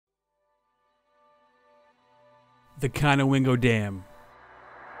the Conowingo Dam.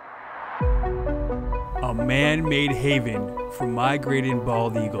 A man-made haven for migrating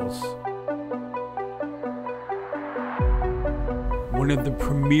bald eagles. One of the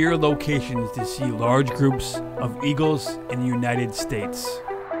premier locations to see large groups of eagles in the United States.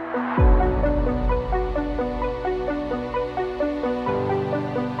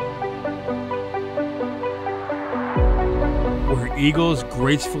 Where eagles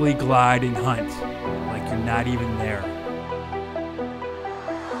gracefully glide and hunt like you're not even there.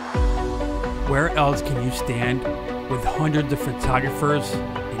 Where else can you stand with hundreds of photographers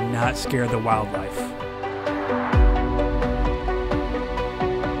and not scare the wildlife?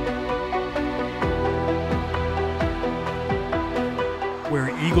 Where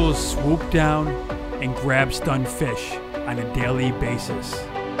eagles swoop down and grab stunned fish on a daily basis.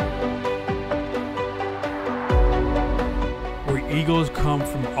 Where eagles come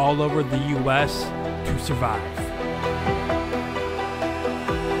from all over the U.S. to survive.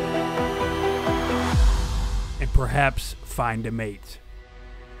 And perhaps find a mate.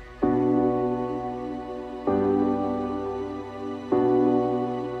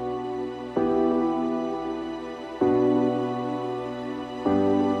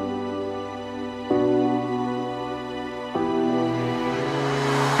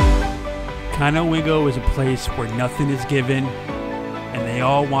 Conowingo is a place where nothing is given, and they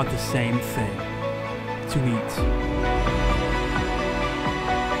all want the same thing: to eat.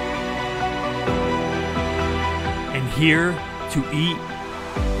 And here, to eat,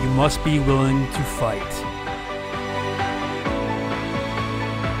 you must be willing to fight.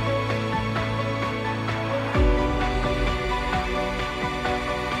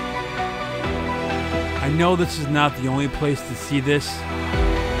 I know this is not the only place to see this,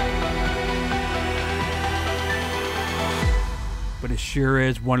 but it sure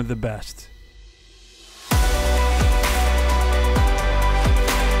is one of the best.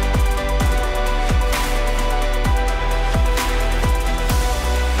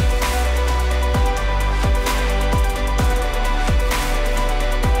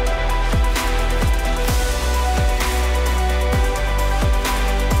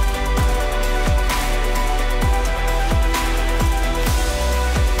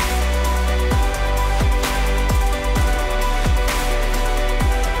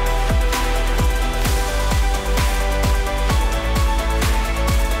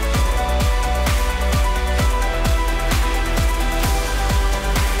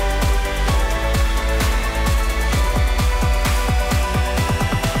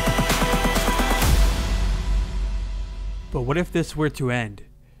 But what if this were to end,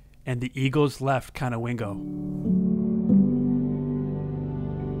 and the eagles left Conowingo?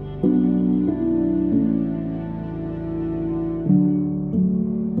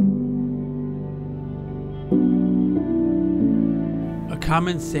 A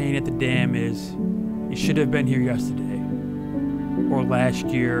common saying at the dam is, you should have been here yesterday, or last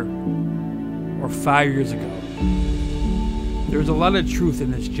year, or 5 years ago. There's a lot of truth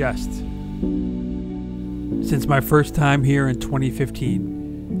in this jest. Since my first time here in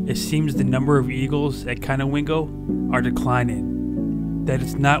 2015, it seems the number of eagles at Conowingo are declining, that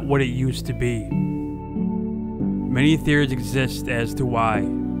it's not what it used to be. Many theories exist as to why.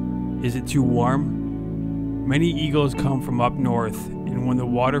 Is it too warm? Many eagles come from up north, and when the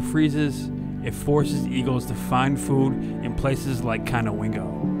water freezes, it forces eagles to find food in places like Conowingo.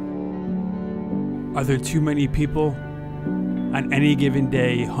 Are there too many people? On any given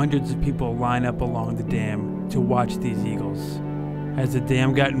day, hundreds of people line up along the dam to watch these eagles. Has the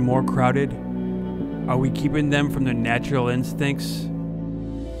dam gotten more crowded? Are we keeping them from their natural instincts?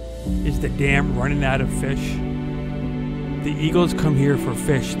 Is the dam running out of fish? The eagles come here for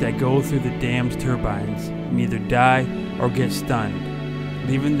fish that go through the dam's turbines and either die or get stunned,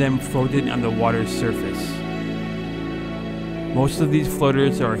 leaving them floating on the water's surface. Most of these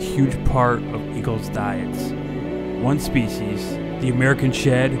floaters are a huge part of eagles' diets. One species, the American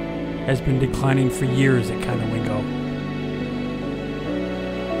shad, has been declining for years at Conowingo.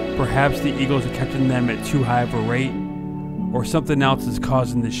 Perhaps the eagles are catching them at too high of a rate, or something else is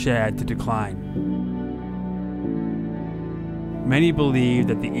causing the shad to decline. Many believe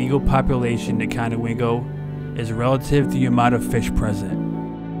that the eagle population at Conowingo is relative to the amount of fish present.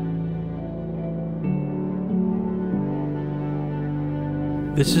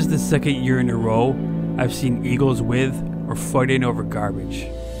 This is the second year in a row I've seen eagles with or fighting over garbage.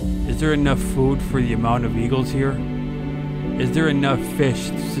 Is there enough food for the amount of eagles here? Is there enough fish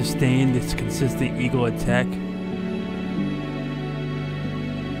to sustain this consistent eagle attack?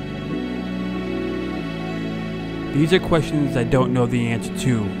 These are questions I don't know the answer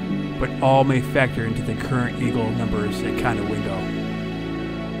to, but all may factor into the current eagle numbers at Conowingo.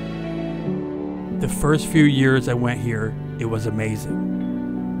 The first few years I went here, it was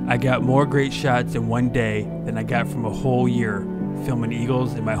amazing. I got more great shots in one day than I got from a whole year filming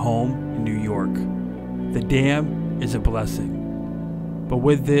eagles in my home in New York. The dam is a blessing, but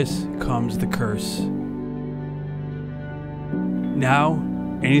with this comes the curse. Now,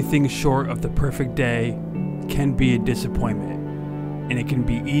 anything short of the perfect day can be a disappointment, and it can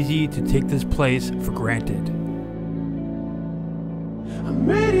be easy to take this place for granted. I'm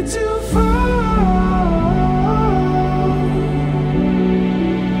ready to fall.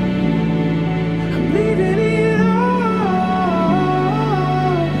 I'm leaving it all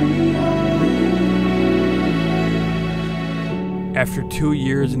behind. After 2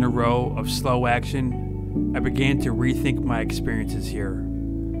 years in a row of slow action, I began to rethink my experiences here.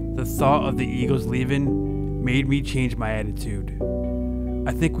 The thought of the eagles leaving made me change my attitude.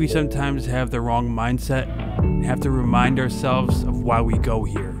 I think we sometimes have the wrong mindset and have to remind ourselves of why we go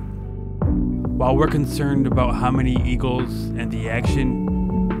here. While we're concerned about how many eagles and the action,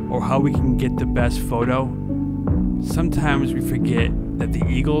 or how we can get the best photo, sometimes we forget that the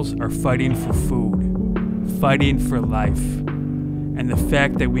eagles are fighting for food, fighting for life, and the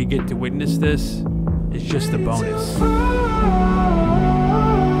fact that we get to witness this is just a bonus.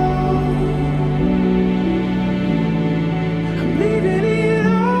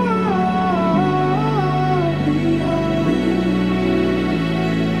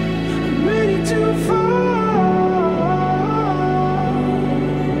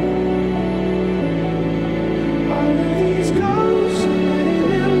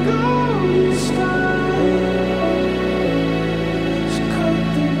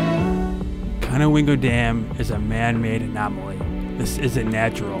 Conowingo Dam is a man-made anomaly. This isn't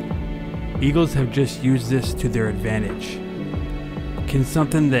natural. Eagles have just used this to their advantage. Can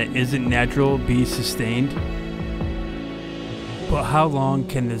something that isn't natural be sustained? But how long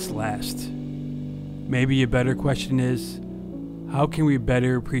can this last? Maybe a better question is, how can we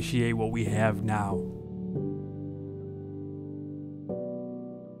better appreciate what we have now?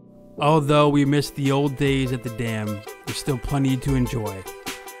 Although we miss the old days at the dam, there's still plenty to enjoy.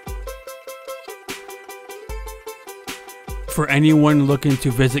 For anyone looking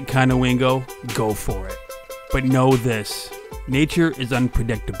to visit Conowingo, go for it. But know this, nature is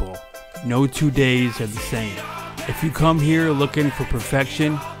unpredictable. No 2 days are the same. If you come here looking for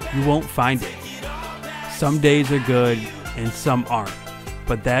perfection, you won't find it. Some days are good and some aren't,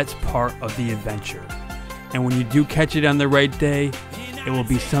 but that's part of the adventure. And when you do catch it on the right day, it will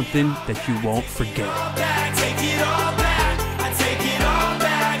be something that you won't forget.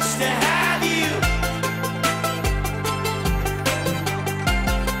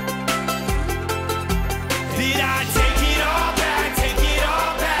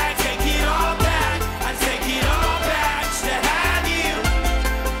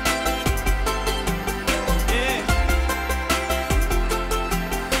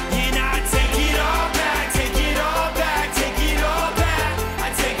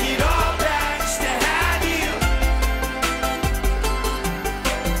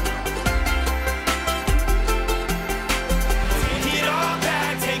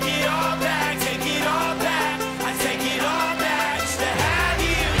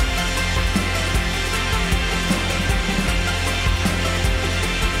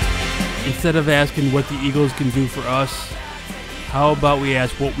 Instead of asking what the eagles can do for us, how about we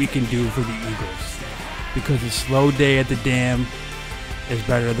ask what we can do for the eagles? Because a slow day at the dam is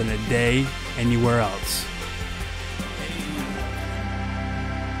better than a day anywhere else.